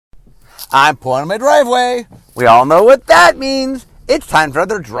I'm pulling in my driveway. We all know what that means. It's time for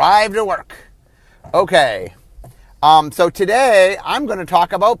another drive to work. Okay. So today I'm going to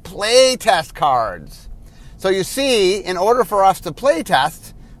talk about playtest cards. So you see, in order for us to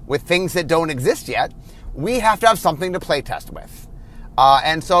playtest with things that don't exist yet, we have to have something to playtest with.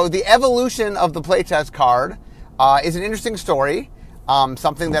 And so the evolution of the playtest card is an interesting story,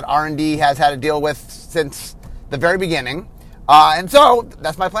 something that R&D has had to deal with since the very beginning. And so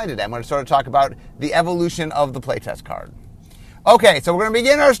that's my plan today. I'm going to sort of talk about the evolution of the playtest card. Okay, so we're going to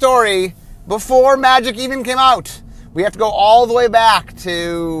begin our story before Magic even came out. We have to go all the way back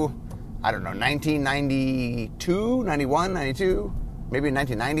to, 1992, 91, 92, maybe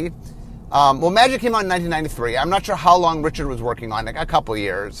 1990. Well, Magic came out in 1993. I'm not sure how long Richard was working on it, a couple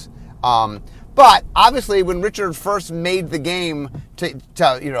years. But obviously, when Richard first made the game to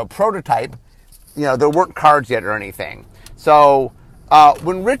prototype, there weren't cards yet or anything. So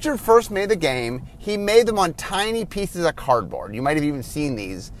when Richard first made the game, he made them on tiny pieces of cardboard. You might have even seen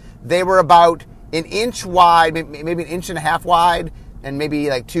these. They were about an inch wide, maybe an inch and a half wide, and maybe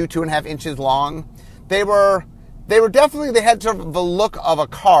like 2.5 inches long. They had sort of the look of a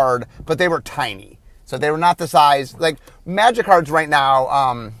card, but they were tiny. So they were not the size, like Magic cards right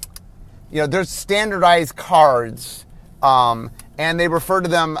now, there's standardized cards, and they refer to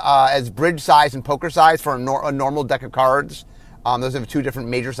them as bridge size and poker size for a normal deck of cards. Those are two different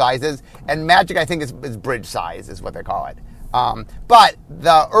major sizes. And Magic, I think, is bridge size, is what they call it. But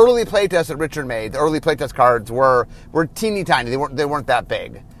the early playtests that Richard made, the early playtest cards were teeny tiny. They weren't that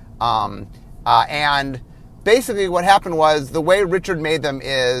big. And basically what happened was the way Richard made them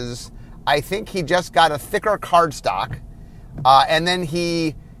is, I think he just got a thicker cardstock, and then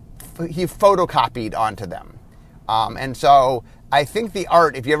he photocopied onto them. And so I think the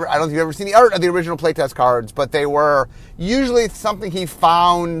art, I don't know if you've ever seen the art of the original playtest cards, but they were usually something he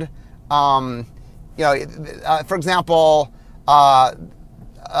found, for example,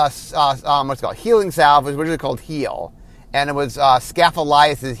 what's it called? Healing Salve was originally called Heal, and it was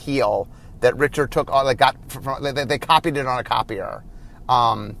Scaphalias's Heal that Richard took, they copied it on a copier.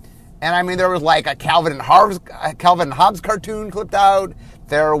 And I mean, there was like a Calvin and Hobbes cartoon clipped out.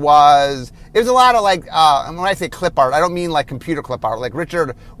 It was a lot of when I say clip art, I don't mean like computer clip art. Like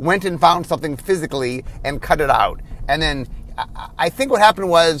Richard went and found something physically and cut it out. And then I think what happened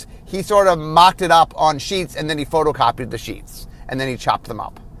was he sort of mocked it up on sheets and then he photocopied the sheets and then he chopped them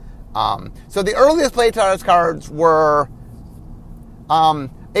up. So the earliest playtest cards were a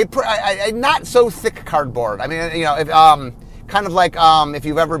not so thick cardboard. I mean, if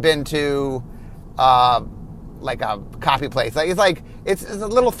you've ever been to like a copy place, it's a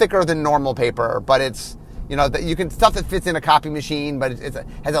little thicker than normal paper, but it's stuff that fits in a copy machine, but it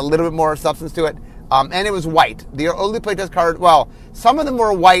has a little bit more substance to it. And it was white. The early playtest cards, some of them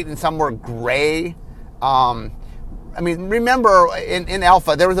were white and some were gray. Remember in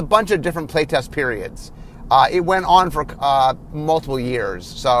Alpha there was a bunch of different playtest periods. It went on for multiple years.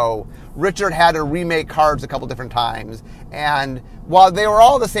 So Richard had to remake cards a couple different times. And while they were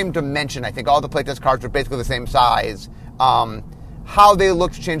all the same dimension, I think all the playtest cards were basically the same size, how they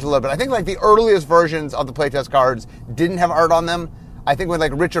looked changed a little bit. I think the earliest versions of the playtest cards didn't have art on them. I think when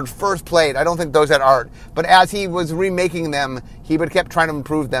Richard first played, I don't think those had art. But as he was remaking them, he would keep trying to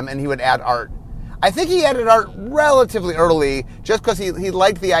improve them and he would add art. I think he added art relatively early just because he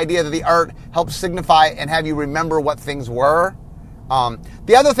liked the idea that the art helped signify and have you remember what things were.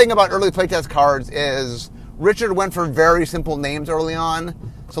 The other thing about early playtest cards is Richard went for very simple names early on.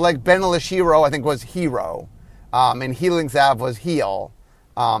 So Benelish Hero, I think, was Hero. And Healing Salve was Heal.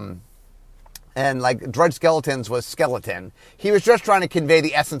 And Drudge Skeletons was Skeleton. He was just trying to convey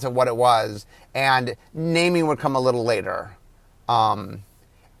the essence of what it was, and naming would come a little later. The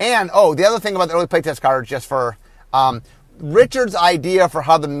other thing about the early playtest cards, just for Richard's idea for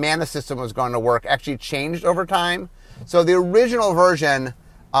how the mana system was going to work actually changed over time. So the original version,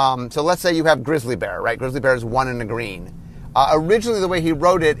 so let's say you have Grizzly Bear, right? Grizzly Bear is 1 and a green. Originally, the way he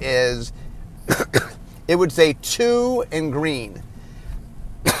wrote it is, it would say 2 and green.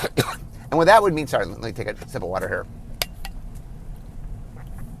 And what that would mean, sorry, let me take a sip of water here.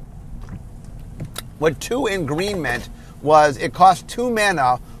 What 2 and green meant was it cost 2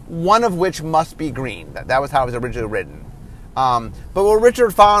 mana, one of which must be green. That was how it was originally written. But what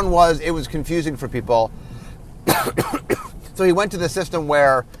Richard found was it was confusing for people. So he went to the system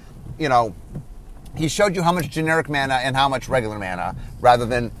where, he showed you how much generic mana and how much regular mana, rather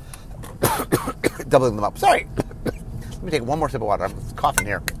than doubling them up. Sorry. Let me take one more sip of water. I'm coughing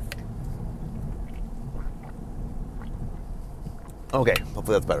here. Okay,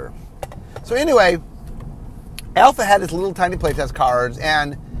 hopefully that's better. So anyway, Alpha had its little tiny playtest cards,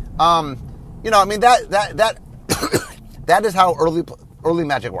 and I mean that that is how early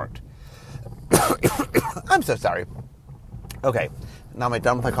Magic worked. I'm so sorry. Okay, now am I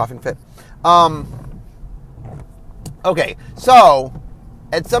done with my coughing fit? Okay, so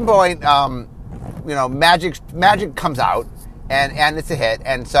at some point, Magic comes out, and it's a hit,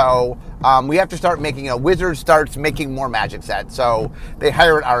 and so we have to start making. Wizards starts making more Magic sets, so they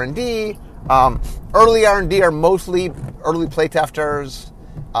hire an R&D. Early R&D are mostly early playtesters: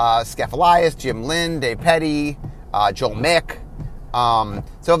 Skephalias, Jim Lynn, Dave Petty, Joel Mick.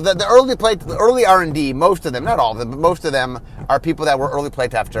 So the early R&D, most of them, not all of them, but most of them are people that were early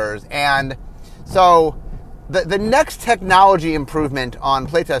playtesters, and so. The next technology improvement on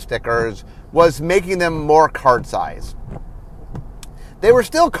playtest stickers was making them more card size. They were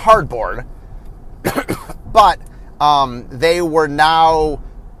still cardboard, but they were now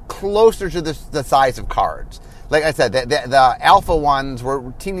closer to the size of cards. Like I said, the alpha ones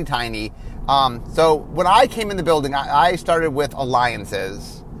were teeny tiny. So when I came in the building, I started with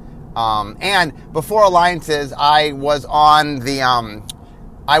Alliances. And before Alliances, I was on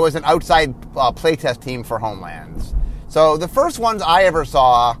I was an outside playtest team for Homelands. So the first ones I ever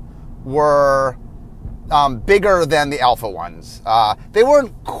saw were bigger than the alpha ones. They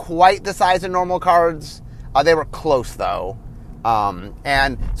weren't quite the size of normal cards. They were close, though.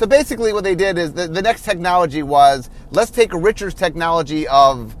 And so basically what they did is the next technology was, let's take Richard's technology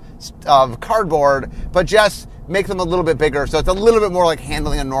of cardboard, but just make them a little bit bigger, so it's a little bit more like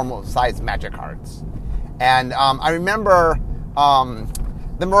handling a normal size Magic cards. And I remember... for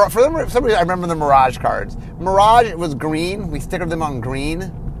some reason, I remember the Mirage cards. Mirage was green. We stickered them on green.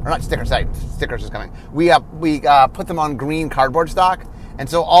 Or not stickers, sorry. Stickers is coming. We put them on green cardboard stock. And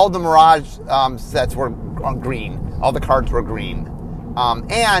so all the Mirage sets were on green. All the cards were green.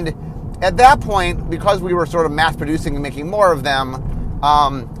 And at that point, because we were sort of mass producing and making more of them,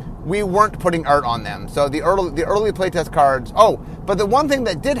 we weren't putting art on them. So the early playtest cards... Oh, but the one thing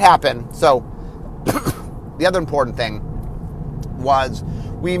that did happen... So the other important thing was...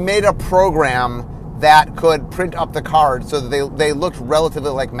 we made a program that could print up the cards so that they looked relatively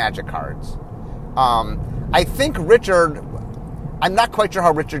like Magic cards. I think Richard, I'm not quite sure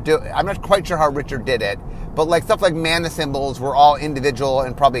how Richard did it, but like stuff like mana symbols were all individual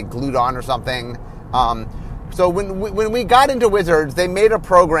and probably glued on or something. So when we got into Wizards, they made a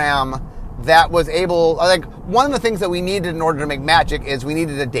program that was able, like one of the things that we needed in order to make Magic is we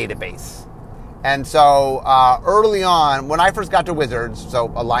needed a database. And so early on, when I first got to Wizards,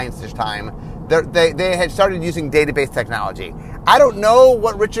 so Alliance-ish time, they had started using database technology. I don't know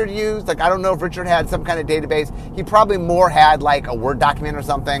what Richard used. Like, I don't know if Richard had some kind of database. He probably more had like a Word document or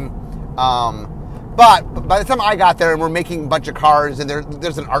something. But by the time I got there and we're making a bunch of cards and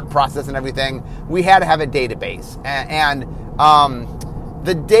there's an art process and everything, we had to have a database. And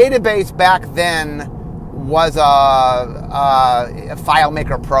the database back then was a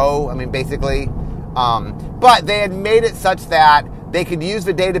FileMaker Pro, I mean, basically. But they had made it such that they could use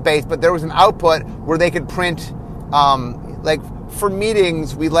the database, but there was an output where they could print, like for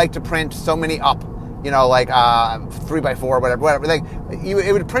meetings, we like to print so many up, like 3x4, whatever. Like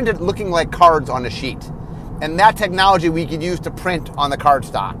it would print it looking like cards on a sheet. And that technology we could use to print on the card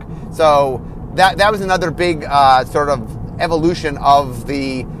stock. So that was another big sort of evolution of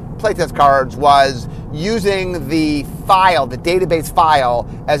the playtest cards, was using the database file,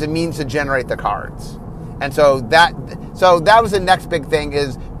 as a means to generate the cards. And so that was the next big thing,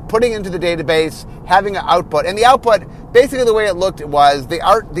 is putting into the database, having an output. And the output, basically the way it looked was the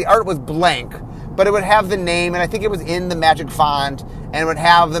art was blank, but it would have the name, and I think it was in the Magic font, and it would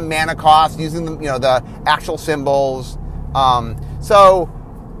have the mana cost using the actual symbols.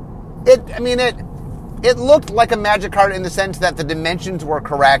 It looked like a Magic card in the sense that the dimensions were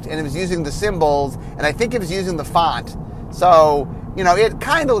correct, and it was using the symbols, and I think it was using the font. So, it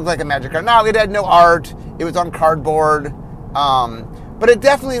kind of looked like a Magic card. Now, it had no art. It was on cardboard. But it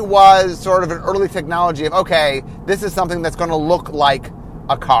definitely was sort of an early technology of, okay, this is something that's going to look like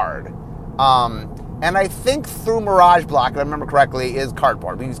a card. And I think through Mirage Block, if I remember correctly, is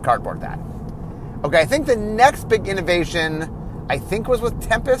cardboard. We use cardboard that. Okay, I think the next big innovation, I think, was with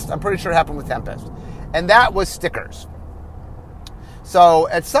Tempest. I'm pretty sure it happened with Tempest. And that was stickers. So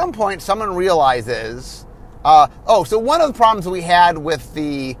at some point, someone realizes... so one of the problems we had with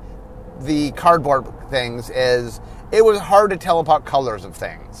the cardboard things is it was hard to tell about colors of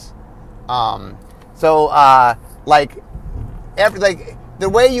things. The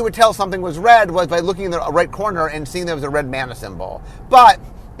way you would tell something was red was by looking in the right corner and seeing there was a red mana symbol. But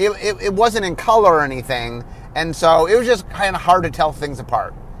it wasn't in color or anything, and so it was just kind of hard to tell things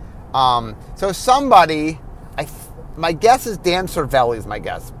apart. So somebody, my guess is Dan Cervelli is my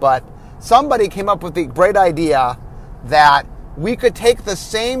guess, but somebody came up with the great idea that we could take the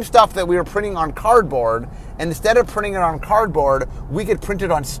same stuff that we were printing on cardboard, and instead of printing it on cardboard, we could print it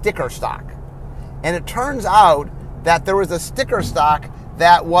on sticker stock. And it turns out that there was a sticker stock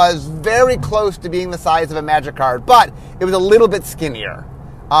that was very close to being the size of a Magic card, but it was a little bit skinnier.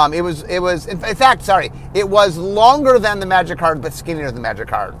 It was longer than the Magic card, but skinnier than the Magic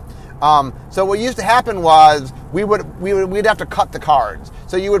card. So what used to happen was we'd have to cut the cards.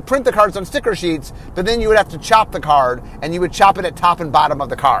 So you would print the cards on sticker sheets, but then you would have to chop the card, and you would chop it at top and bottom of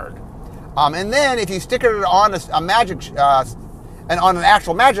the card. And then if you stickered it on a Magic and on an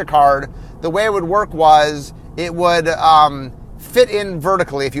actual Magic card, the way it would work was it would fit in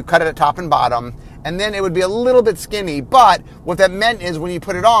vertically if you cut it at top and bottom, and then it would be a little bit skinny. But what that meant is when you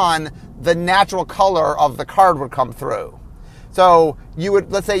put it on, the natural color of the card would come through. So you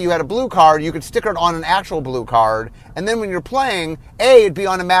would, let's say you had a blue card, you could sticker it on an actual blue card, and then when you're playing, A, it'd be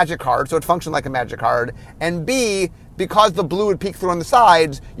on a Magic card, so it'd function like a Magic card, and B, because the blue would peek through on the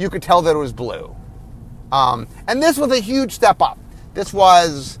sides, you could tell that it was blue. And this was a huge step up. This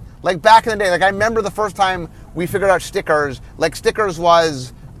was, like back in the day, like I remember the first time we figured out stickers, like stickers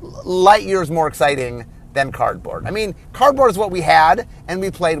was light years more exciting than cardboard. I mean, cardboard is what we had, and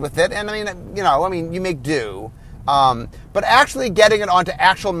we played with it, and you make do. But actually getting it onto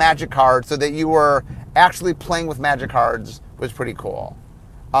actual Magic cards so that you were actually playing with Magic cards was pretty cool.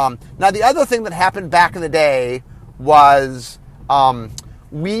 Now, the other thing that happened back in the day was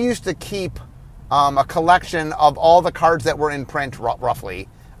we used to keep a collection of all the cards that were in print, roughly.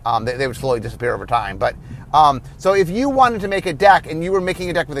 They would slowly disappear over time. But so if you wanted to make a deck and you were making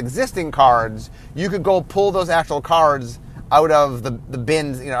a deck with existing cards, you could go pull those actual cards out of the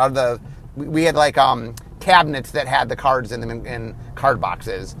bins. We had like cabinets that had the cards in them in card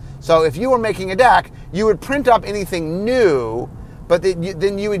boxes. So if you were making a deck, you would print up anything new, but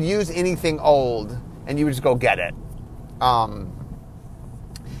then you would use anything old, and you would just go get it.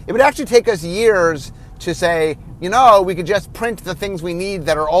 It would actually take us years to say, we could just print the things we need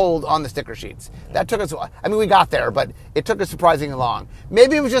that are old on the sticker sheets. That took us, we got there, but it took us surprisingly long.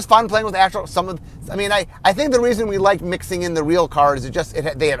 Maybe it was just fun playing with I think the reason we liked mixing in the real cards is just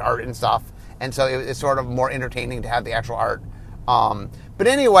they had art and stuff, and so it's sort of more entertaining to have the actual art. But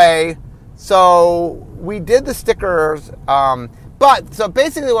anyway, so we did the stickers, so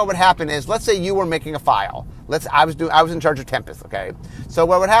basically what would happen is, let's say you were making a file. I was in charge of Tempest, okay? So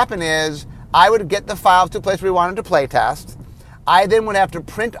what would happen is, I would get the file to a place we wanted to play test. I then would have to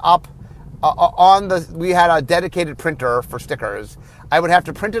print up we had a dedicated printer for stickers. I would have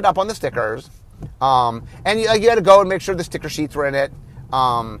to print it up on the stickers. And you had to go and make sure the sticker sheets were in it.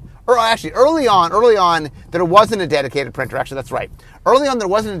 Or actually, early on, there wasn't a dedicated printer. Actually, that's right. Early on, there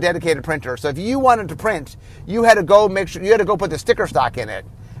wasn't a dedicated printer. So if you wanted to print, you had to go put the sticker stock in it.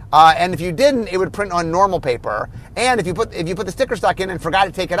 And if you didn't, it would print on normal paper. And if you put the sticker stock in and forgot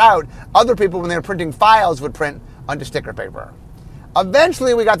to take it out, other people, when they were printing files, would print onto sticker paper.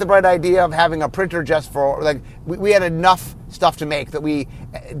 Eventually, we got the bright idea of having a printer just for, we had enough stuff to make that we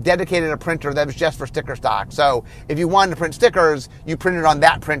dedicated a printer that was just for sticker stock. So if you wanted to print stickers, you printed on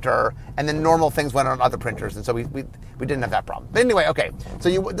that printer, and then normal things went on other printers. And so we didn't have that problem. But anyway, okay. So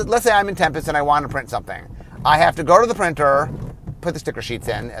let's say I'm in Tempest and I want to print something. I have to go to the printer, put the sticker sheets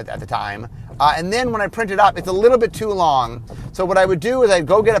in at the time, and then when I print it up, it's a little bit too long. So what I would do is I'd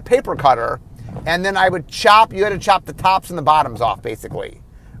go get a paper cutter, and then I would chop. You had to chop the tops and the bottoms off, basically.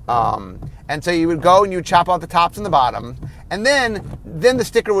 And so you would go and you would chop off the tops and the bottom, and then the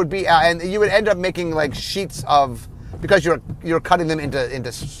sticker would be, and you would end up making like sheets of, because you're cutting them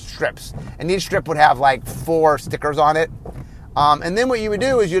into strips, and each strip would have like 4 stickers on it. And then what you would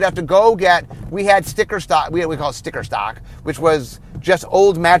do is you'd have to go get, we had sticker stock, we call it sticker stock, which was just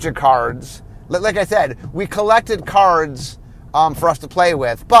old Magic cards. Like I said, we collected cards for us to play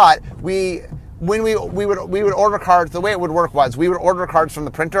with, but we would order cards. The way it would work was we would order cards from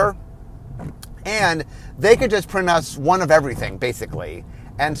the printer, and they could just print us one of everything, basically.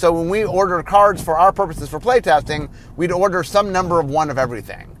 And so when we ordered cards for our purposes for playtesting, we'd order some number of one of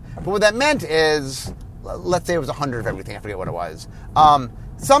everything. But what that meant is, let's say it was 100 of everything, I forget what it was.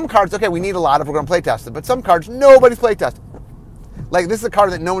 Some cards, okay, we need a lot if we're going to playtest it, but some cards, nobody's playtested. Like, this is a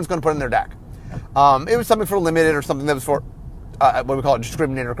card that no one's going to put in their deck. It was something for limited or something that was for, what we call a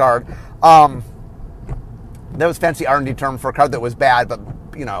discriminator card. That was fancy R&D term for a card that was bad, but,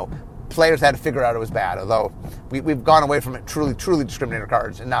 players had to figure out it was bad, although we've gone away from it, truly discriminator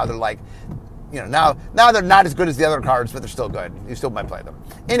cards, and now they're like, now they're not as good as the other cards, but they're still good. You still might play them.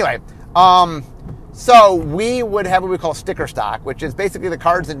 Anyway, so we would have what we call sticker stock, which is basically the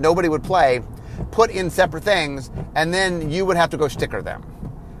cards that nobody would play, put in separate things, and then you would have to go sticker them.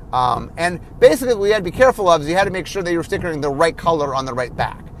 And basically what we had to be careful of is you had to make sure that you were stickering the right color on the right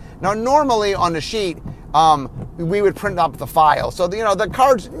back. Now, normally on the sheet, we would print up the file. So, the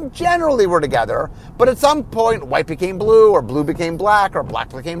cards generally were together, but at some point, white became blue, or blue became black, or black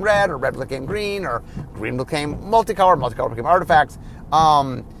became red, or red became green, or green became multicolor, multicolor became artifacts.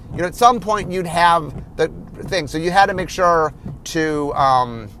 At some point, you'd have the thing. So you had to make sure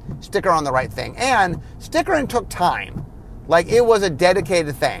to sticker on the right thing. And stickering took time. Like, it was a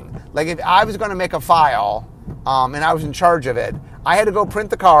dedicated thing. Like, if I was going to make a file, and I was in charge of it, I had to go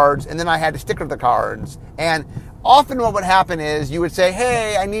print the cards, and then I had to sticker the cards. And often what would happen is you would say,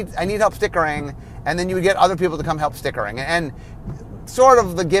 hey, I need help stickering, and then you would get other people to come help stickering. And sort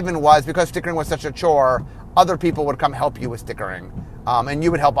of the given was, because stickering was such a chore, other people would come help you with stickering, and you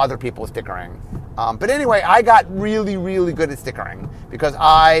would help other people with stickering. But anyway, I got really, really good at stickering because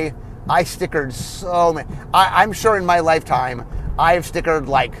I stickered so many. I'm sure in my lifetime, I've stickered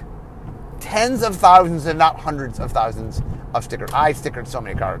like tens of thousands and not hundreds of thousands of stickers. I stickered so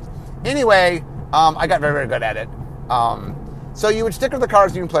many cards. Anyway, I got very, very good at it. So you would sticker the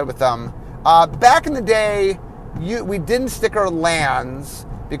cards and you can play with them. Back in the day, we didn't sticker lands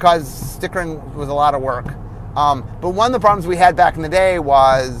because stickering was a lot of work. But one of the problems we had back in the day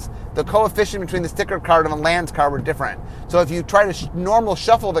was the coefficient between the sticker card and the lands card were different. So if you try to normal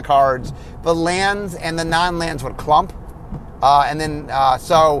shuffle the cards, the lands and the non-lands would clump.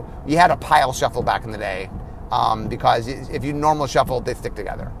 So you had a pile shuffle back in the day because if you normal shuffle, they stick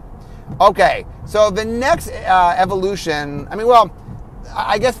together. Okay, so the next evolution,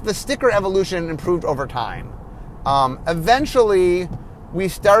 I guess the sticker evolution improved over time. Eventually, we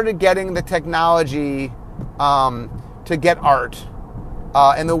started getting the technology to get art.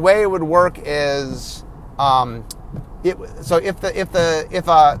 And the way it would work is, the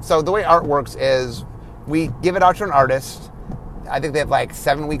way art works is we give it out to an artist. I think they have like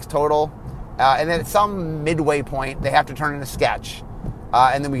 7 weeks total. And then at some midway point, they have to turn in a sketch.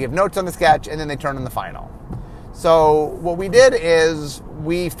 And then we give notes on the sketch, and then they turn in the final. So what we did is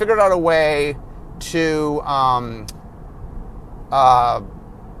we figured out a way to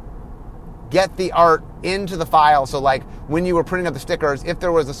get the art into the file. So like when you were printing up the stickers, if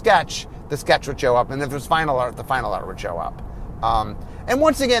there was a sketch, the sketch would show up. And if there's final art, the final art would show up. And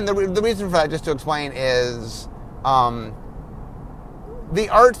once again, the reason for that, just to explain, is the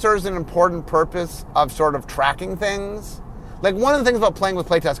art serves an important purpose of sort of tracking things. Like, one of the things about playing with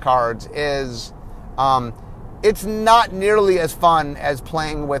playtest cards is it's not nearly as fun as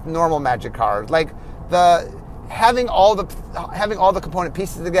playing with normal Magic cards. Like, having all the component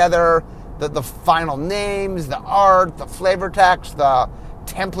pieces together, the final names, the art, the flavor text, the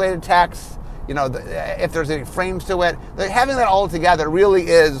templated text, if there's any frames to it, having that all together really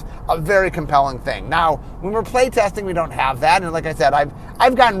is a very compelling thing. Now, when we're playtesting, we don't have that, and like I said,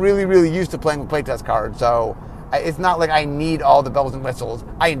 I've gotten really, really used to playing with playtest cards, so it's not like I need all the bells and whistles.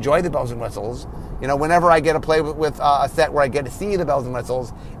 I enjoy the bells and whistles. Whenever I get to play with a set where I get to see the bells and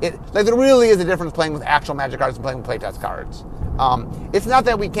whistles, there really is a difference playing with actual Magic cards and playing with playtest cards. It's not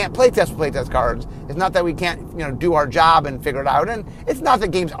that we can't playtest with playtest cards. It's not that we can't, do our job and figure it out. And it's not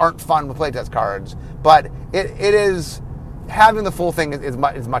that games aren't fun with playtest cards, but it is, having the full thing is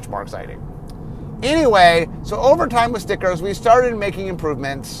much more exciting. Anyway, so over time with stickers, we started making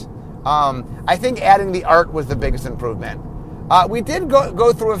improvements. I think adding the art was the biggest improvement. We did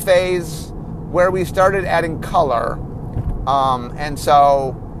go through a phase where we started adding color, and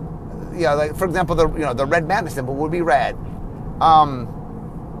so, like for example, the Red Mana symbol would be red.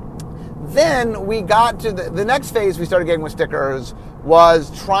 Then we got to the next phase we started getting with stickers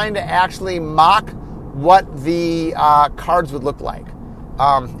was trying to actually mock what the cards would look like,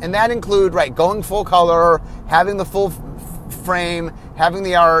 and that include going full color, having the full frame, having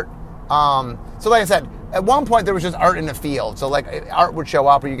the art. So like I said, at one point there was just art in the field. So like art would show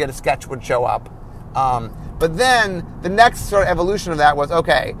up or you get a sketch would show up. But then the next sort of evolution of that was,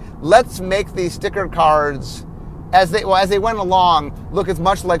 okay, let's make these sticker cards as they went along look as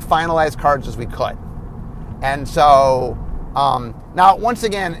much like finalized cards as we could. And so now once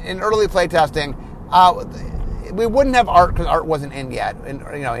again in early playtesting, we wouldn't have art because art wasn't in yet.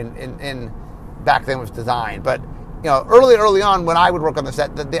 In back then it was designed, but early on when I would work on the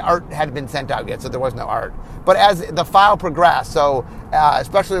set, the art hadn't been sent out yet, so there was no art. But as the file progressed, so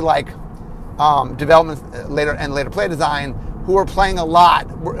especially like development later play design, who were playing a lot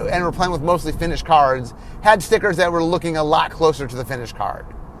and were playing with mostly finished cards, had stickers that were looking a lot closer to the finished card.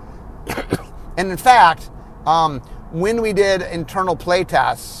 And in fact, when we did internal play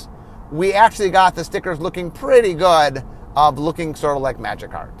tests, we actually got the stickers looking pretty good, of looking sort of like Magic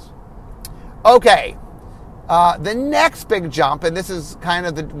cards. Okay, the next big jump, and this is kind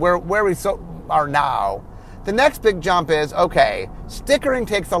of where we are now. The next big jump is, okay, stickering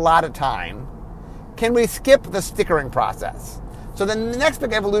takes a lot of time. Can we skip the stickering process? So the next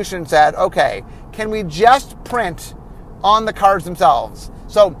big evolution said, okay, can we just print on the cards themselves?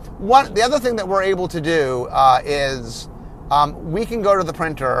 So the other thing that we're able to do is we can go to the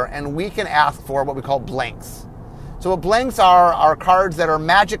printer and we can ask for what we call blanks. So what blanks are cards that are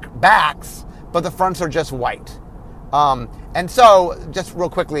magic backs, but the fronts are just white. And so, just real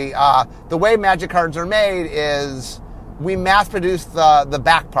quickly, the way magic cards are made is we mass produce the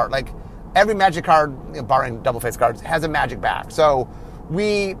back part. Like every magic card, barring double face cards, has a magic back. So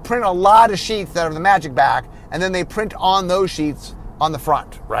we print a lot of sheets that are the magic back, and then they print on those sheets on the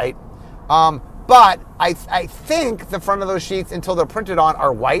front, right? But I think the front of those sheets, until they're printed on,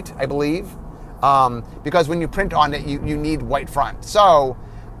 are white, I believe, because when you print on it, you need white front. So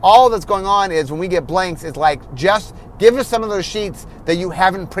all that's going on is when we get blanks, it's like, just give us some of those sheets that you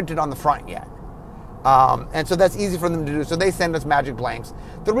haven't printed on the front yet. And so that's easy for them to do. So they send us magic blanks.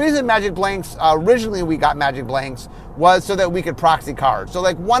 The reason magic blanks, originally we got magic blanks, was so that we could proxy cards. So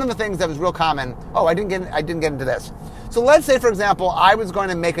like one of the things that was real common, I didn't get into this. So let's say, for example, I was going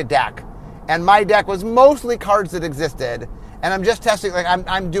to make a deck, and my deck was mostly cards that existed, and I'm just testing, like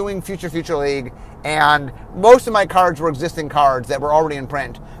I'm doing Future League, and most of my cards were existing cards that were already in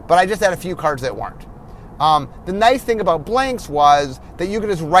print, but I just had a few cards that weren't. The nice thing about blanks was that you could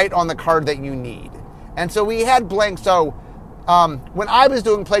just write on the card that you need. And so we had blanks. So when I was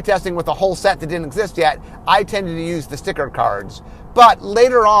doing playtesting with a whole set that didn't exist yet, I tended to use the sticker cards. But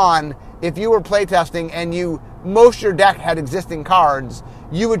later on, if you were playtesting and most of your deck had existing cards,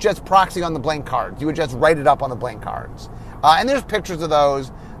 you would just proxy on the blank cards. You would just write it up on the blank cards. And there's pictures of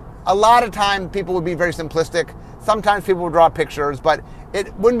those. A lot of time people would be very simplistic. Sometimes people would draw pictures, but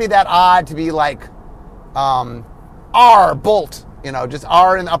it wouldn't be that odd to be like R, bolt, just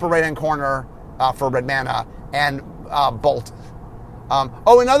R in the upper right-hand corner for red mana, and bolt.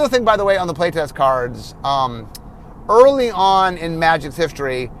 Another thing, by the way, on the playtest cards, early on in Magic's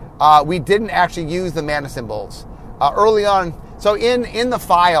history, we didn't actually use the mana symbols. Early on, so in the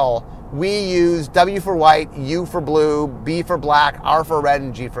file, we used W for white, U for blue, B for black, R for red,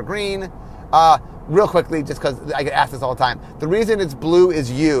 and G for green. Real quickly, just because I get asked this all the time, the reason it's blue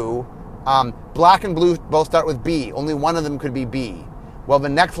is U. Black and blue both start with B. Only one of them could be B. Well, the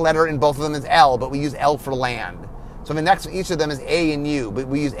next letter in both of them is L, but we use L for land. So the next each of them is A and U, but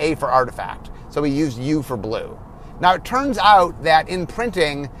we use A for artifact. So we use U for blue. Now, it turns out that in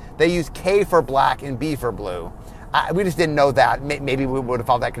printing, they use K for black and B for blue. We just didn't know that. Maybe we would have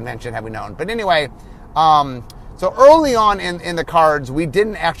followed that convention had we known. But anyway, so early on in the cards, we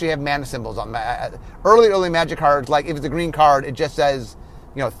didn't actually have mana symbols on early Magic cards. Like if it's a green card, it just says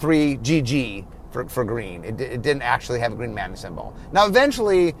 3 GG for green. It didn't actually have a green mana symbol. Now,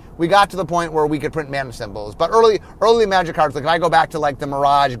 eventually, we got to the point where we could print mana symbols. But early Magic cards, like if I go back to like the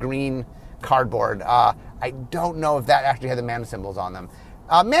Mirage green cardboard, I don't know if that actually had the mana symbols on them.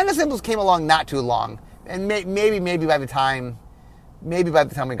 Mana symbols came along not too long, and maybe by the time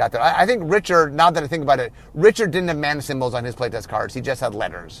we got there. I think Richard, now that I think about it, Richard didn't have mana symbols on his playtest cards. He just had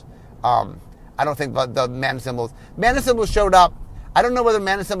letters. I don't think the mana symbols showed up. I don't know whether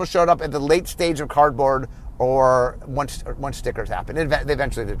mana symbols showed up at the late stage of cardboard or once stickers happened. They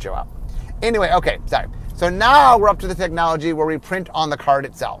eventually did show up. Anyway, okay, sorry. So now we're up to the technology where we print on the card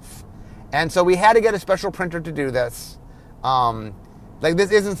itself. And so we had to get a special printer to do this. Like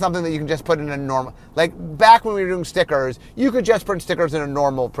this isn't something that you can just put in a normal, like back when we were doing stickers, you could just print stickers in a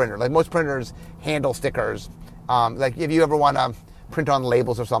normal printer. Like most printers handle stickers. Like if you ever want to print on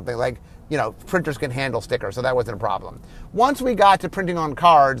labels or something, like, printers can handle stickers, so that wasn't a problem. Once we got to printing on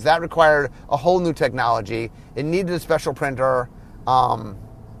cards, that required a whole new technology. It needed a special printer. I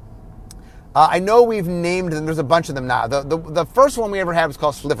know we've named them. There's a bunch of them now. The first one we ever had was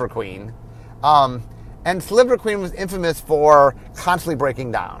called Sliver Queen. And Sliver Queen was infamous for constantly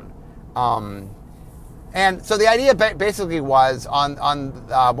breaking down. And so the idea basically was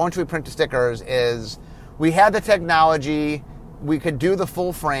once we print the stickers is we had the technology, we could do the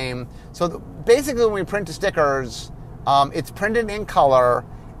full frame. So basically when we print the stickers, it's printed in color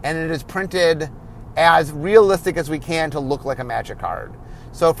and it is printed as realistic as we can to look like a Magic card.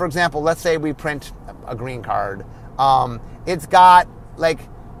 So for example, let's say we print a green card. It's got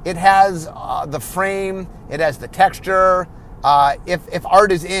it has the frame, it has the texture. If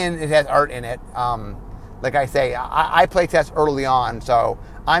art is in, it has art in it. Like I say, I play test early on, so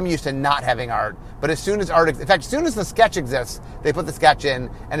I'm used to not having art. But as soon as as soon as the sketch exists, they put the sketch in,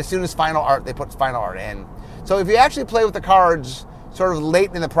 and as soon as final art, they put final art in. So if you actually play with the cards sort of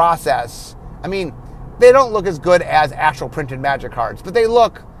late in the process, I mean, they don't look as good as actual printed Magic cards, but they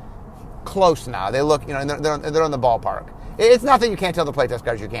look close now. They look, they're in the ballpark. It's not that you can't tell the playtest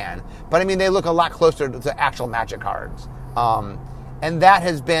cards, you can, but I mean, they look a lot closer to actual Magic cards. And that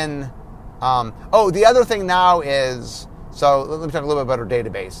has been, the other thing now is, so let me talk a little bit about our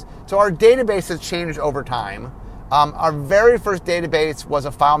database. So our database has changed over time. Our very first database was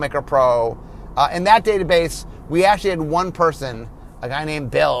a FileMaker Pro. In that database, we actually had one person, a guy named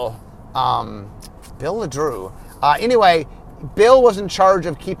Bill LeDrew. Anyway, Bill was in charge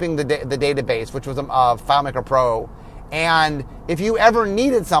of keeping the database, which was a FileMaker Pro. And if you ever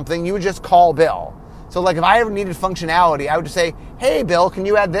needed something, you would just call Bill. So like if I ever needed functionality, I would just say, hey, Bill, can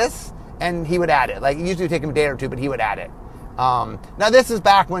you add this? And he would add it. Like it usually would take him a day or two, but he would add it. Now this is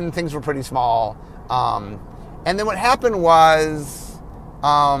back when things were pretty small. And then what happened was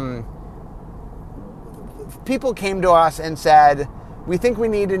people came to us and said, we think we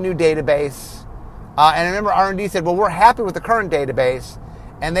need a new database. And I remember R&D said, well, we're happy with the current database.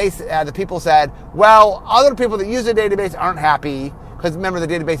 And the people said, well, other people that use the database aren't happy, because remember, the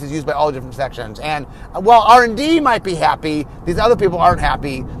database is used by all the different sections. And while R&D might be happy, these other people aren't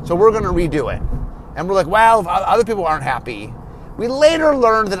happy, so we're going to redo it. And we're like, well, if other people aren't happy. We later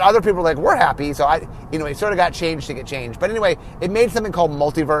learned that other people were like, we're happy, so it sort of got changed to get changed. But anyway, it made something called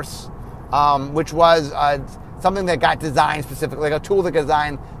Multiverse, which was something that got designed specifically, like a tool that got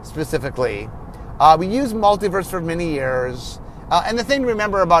designed specifically. We used Multiverse for many years. And the thing to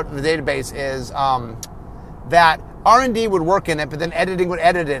remember about the database is that R&D would work in it, but then editing would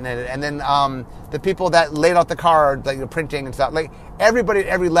edit in it. And then the people that laid out the card, like the printing and stuff, like everybody at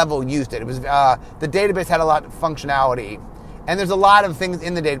every level used it. It was the database had a lot of functionality. And there's a lot of things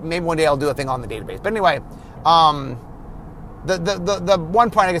in the database. Maybe one day I'll do a thing on the database. But anyway, the one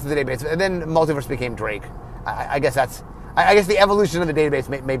point, I guess, of the database, and then Multiverse became Drake. I guess the evolution of the database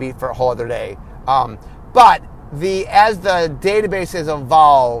may be for a whole other day. But as the database has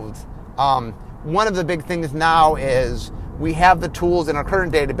evolved, one of the big things now is we have the tools in our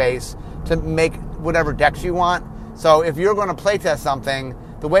current database to make whatever decks you want. So if you're going to playtest something,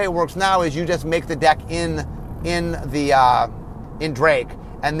 the way it works now is you just make the deck in Drake,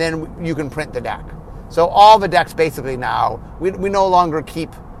 and then you can print the deck. So all the decks basically now, we no longer keep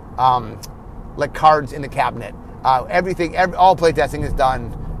like cards in the cabinet. All playtesting is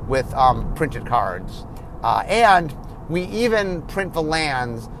done with printed cards. And we even print the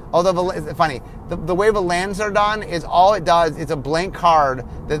lands, although it's funny, the way the lands are done is all it does is a blank card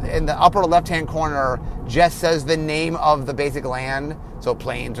that in the upper left-hand corner just says the name of the basic land, so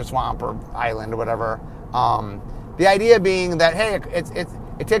plains or swamp or island or whatever. The idea being that, hey,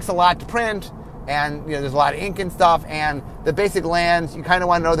 it takes a lot to print, and there's a lot of ink and stuff, and the basic lands, you kind of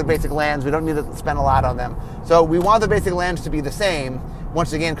want to know the basic lands. We don't need to spend a lot on them. So we want the basic lands to be the same,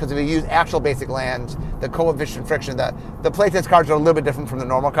 once again, because if you use actual basic lands, the coefficient friction, the playtest cards are a little bit different from the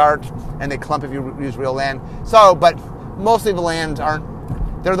normal cards, and they clump if you use real land. So, but mostly the lands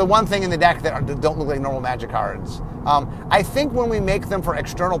they're the one thing in the deck that don't look like normal Magic cards. I think when we make them for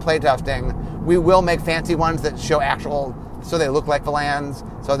external playtesting, we will make fancy ones that show actual, so they look like the lands,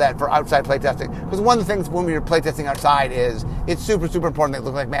 so that for outside playtesting. Because one of the things when we're playtesting outside is it's super, super important they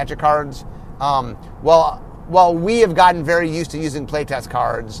look like Magic cards. Well, we have gotten very used to using playtest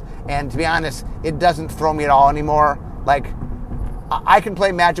cards, and to be honest, it doesn't throw me at all anymore. Like, I can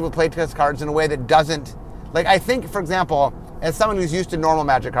play Magic with playtest cards in a way that doesn't, like, I think, for example, as someone who's used to normal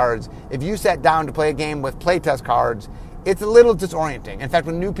Magic cards, if you sat down to play a game with playtest cards, it's a little disorienting. In fact,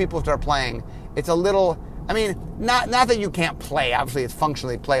 when new people start playing, it's a little, I mean, not that you can't play, obviously it's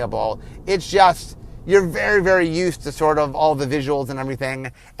functionally playable, it's just, you're very, very used to sort of all the visuals and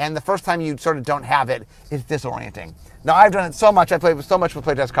everything, and the first time you sort of don't have it, it's disorienting. Now, I've done it so much, I played so much with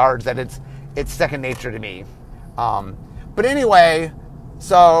playtest cards that it's second nature to me. But anyway,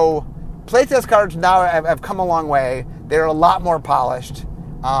 so playtest cards now have come a long way. They're a lot more polished,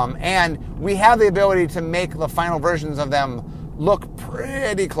 and we have the ability to make the final versions of them look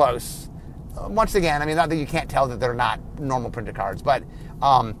pretty close. Once again, I mean, not that you can't tell that they're not normal printed cards, but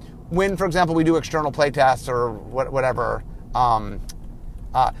when, for example, we do external playtests or whatever,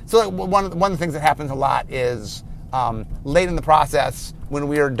 so one of the things that happens a lot is late in the process, when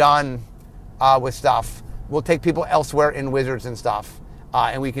we are done with stuff, we'll take people elsewhere in Wizards and stuff,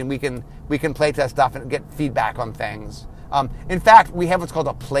 and we can playtest stuff and get feedback on things. In fact, we have what's called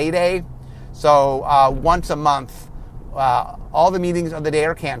a play day. So once a month, all the meetings of the day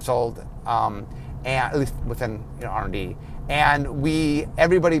are canceled, and at least within R&D. And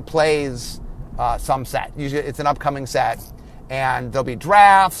everybody plays some set. Usually it's an upcoming set, and there'll be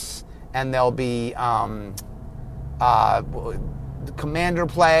drafts, and there'll be commander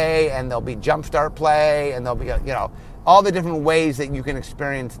play, and there'll be jumpstart play, and there'll be all the different ways that you can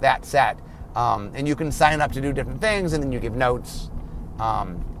experience that set. And you can sign up to do different things, and then you give notes.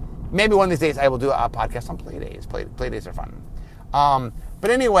 Maybe one of these days I will do a podcast on play days. Play days are fun. But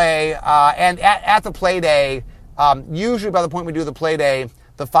anyway, and at the play day, usually by the point we do the play day,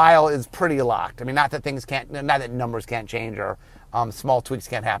 the file is pretty locked. I mean, not that numbers can't change or small tweaks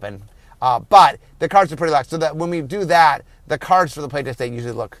can't happen. But the cards are pretty locked, so that when we do that, the cards for the playtest day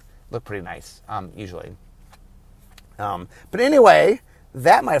usually look pretty nice, usually. But anyway,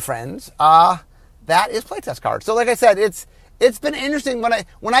 that, my friends, that is playtest cards. So like I said, it's been interesting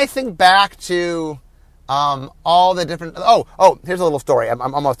when I think back to all the different. Oh, here's a little story. I'm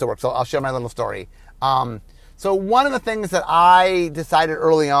almost to work, so I'll share my little story. So one of the things that I decided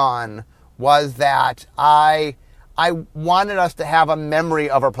early on was that I wanted us to have a memory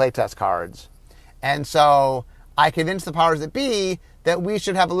of our playtest cards. And so I convinced the powers that be that we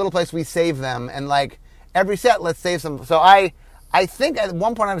should have a little place we save them. And like every set, let's save some. So I think at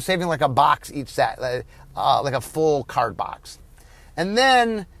one point I was saving like a box each set, like a full card box. And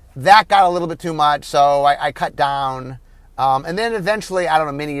then that got a little bit too much, so I cut down. And then eventually, I don't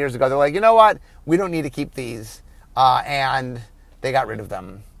know, many years ago, they're like, you know what? We don't need to keep these. And they got rid of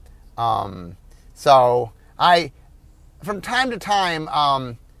them. So from time to time,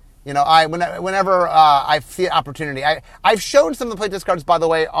 whenever I see an opportunity, I've shown some of the playtest cards, by the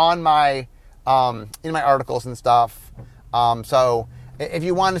way, on my in my articles and stuff. So if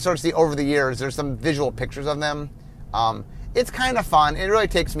you want to sort of see over the years, there's some visual pictures of them. It's kind of fun. It really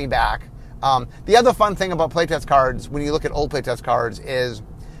takes me back. The other fun thing about playtest cards, when you look at old playtest cards, is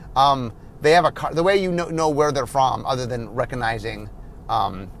they have the way you know where they're from, other than recognizing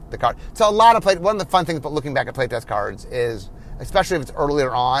the card. So one of the fun things about looking back at playtest cards is, especially if it's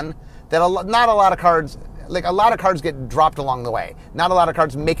earlier on, that not a lot of cards, like a lot of cards get dropped along the way. Not a lot of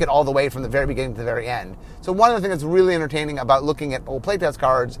cards make it all the way from the very beginning to the very end. So one of the things that's really entertaining about looking at old playtest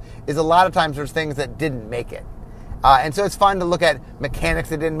cards is a lot of times there's things that didn't make it. And so it's fun to look at mechanics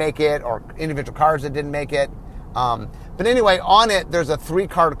that didn't make it or individual cards that didn't make it. But anyway, on it, there's a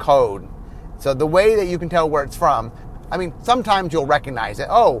 3-card code. So the way that you can tell where it's from, I mean, sometimes you'll recognize it.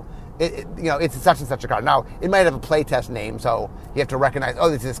 Oh, it's such and such a card. Now, it might have a playtest name, so you have to recognize, oh,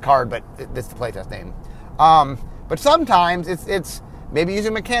 this is this card, but this is the playtest name. But sometimes it's maybe using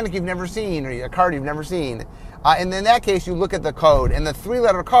a mechanic you've never seen or a card you've never seen. And in that case, you look at the code, and the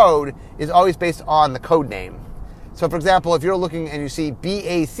 3-letter code is always based on the code name. So, for example, if you're looking and you see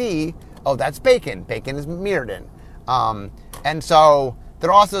BAC, oh, that's Bacon. Bacon is Mirrodin. And so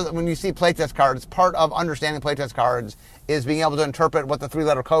they're also, when you see playtest cards, part of understanding playtest cards is being able to interpret what the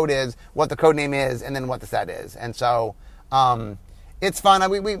 3-letter code is, what the code name is, and then what the set is. And so it's fun.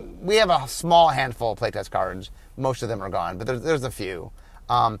 We have a small handful of playtest cards. Most of them are gone, but there's a few.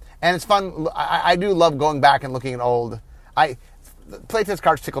 And it's fun. I do love going back and looking at old. Playtest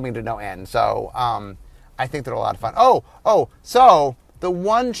cards tickle me to no end. So I think they're a lot of fun. So the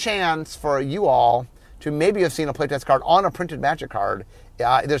one chance for you all to maybe have seen a playtest card on a printed Magic card,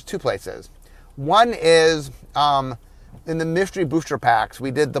 there's 2 places. One is in the mystery booster packs,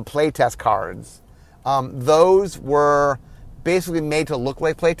 we did the playtest cards. Those were basically made to look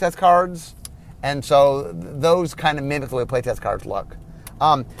like playtest cards, and so those kind of mimic the way playtest cards look.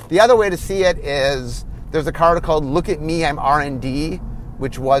 The other way to see it is there's a card called Look at Me, I'm R&D,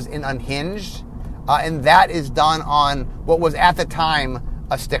 which was in Unhinged. And that is done on what was at the time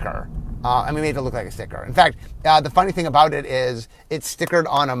a sticker. We made it look like a sticker. In fact, the funny thing about it is it's stickered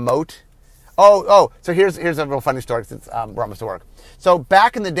on a moat. So here's a real funny story since we're almost to work. So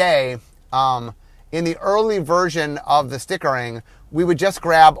back in the day, in the early version of the stickering, we would just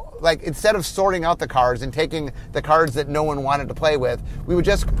grab, like, instead of sorting out the cards and taking the cards that no one wanted to play with, we would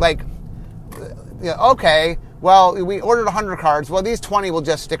just, okay, well, we ordered 100 cards. Well, these 20 will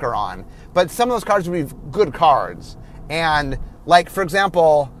just sticker on. But some of those cards would be good cards. And, like, for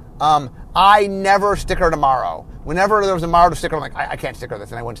example, I never sticker tomorrow. Whenever there was a Maro sticker, I'm like, I can't sticker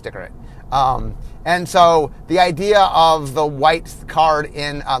this, and I wouldn't sticker it. And so the idea of the white card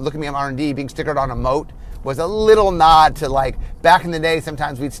in Look at Me, I'm R&D being stickered on a moat was a little nod to, like, back in the day,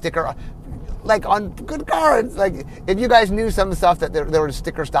 sometimes we'd sticker, like, on good cards. Like, if you guys knew some of the stuff that there was a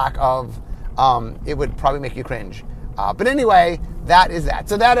sticker stock of, it would probably make you cringe. But anyway, that is that.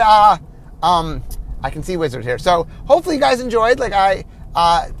 So that, I can see Wizard here. So hopefully you guys enjoyed. Like,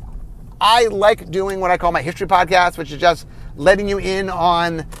 I like doing what I call my history podcast, which is just letting you in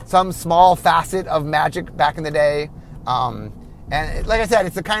on some small facet of Magic back in the day. And like I said,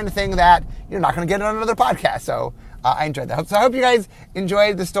 it's the kind of thing that you're not going to get on another podcast. So I enjoyed that. So I hope you guys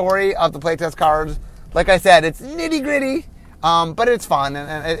enjoyed the story of the playtest cards. Like I said, it's nitty gritty. But it's fun,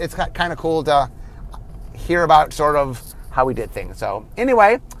 and it's kind of cool to hear about sort of how we did things. So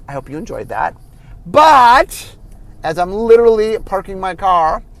anyway, I hope you enjoyed that. But as I'm literally parking my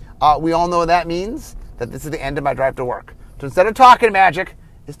car, we all know what that means, that this is the end of my drive to work. So instead of talking magic,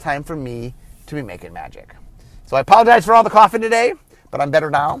 it's time for me to be making magic. So I apologize for all the coughing today, but I'm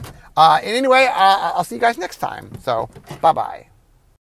better now. And anyway, I'll see you guys next time. So bye-bye.